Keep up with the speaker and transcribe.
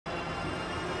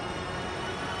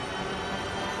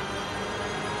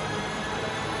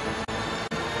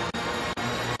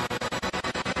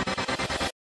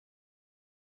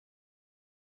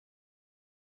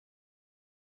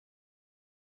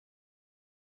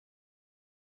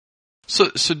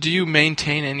So do you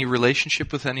maintain any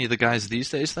relationship with any of the guys these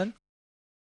days then?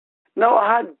 No,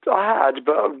 I had,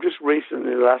 but just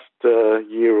recently, the last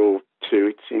year or two,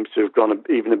 it seems to have gone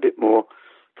even a bit more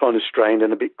kind of strained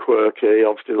and a bit quirky.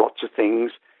 Obviously, lots of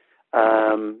things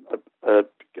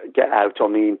get out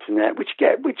on the internet, which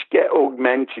get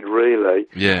augmented, really.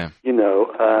 Yeah. You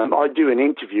know, I do an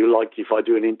interview, like if I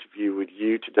do an interview with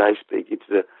you today, speaking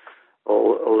to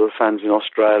all the fans in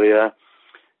Australia.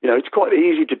 You know, it's quite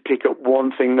easy to pick up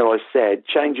one thing that I said,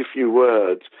 change a few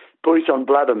words, put it on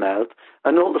Blabbermouth,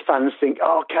 and all the fans think,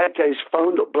 oh, KK's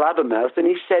phoned up Blabbermouth and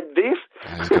he said this.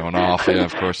 He's going off, yeah,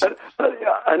 of course.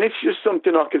 And it's just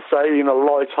something I could say in a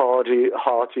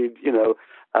light-hearted, you know,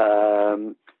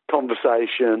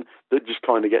 conversation that just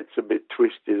kind of gets a bit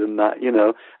twisted and that, you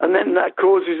know. And then that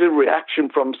causes a reaction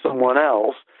from someone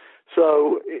else.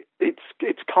 So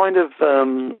it's kind of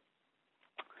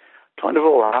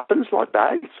all happens like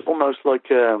that. It's almost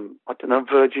like I don't know,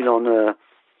 verging on I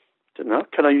don't know.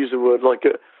 Can I use a word like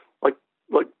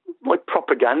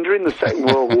propaganda in the Second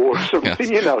World War or something? Yes.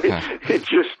 You know, it's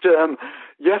just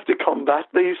you have to combat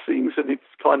these things, and it's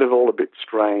kind of all a bit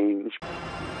strange.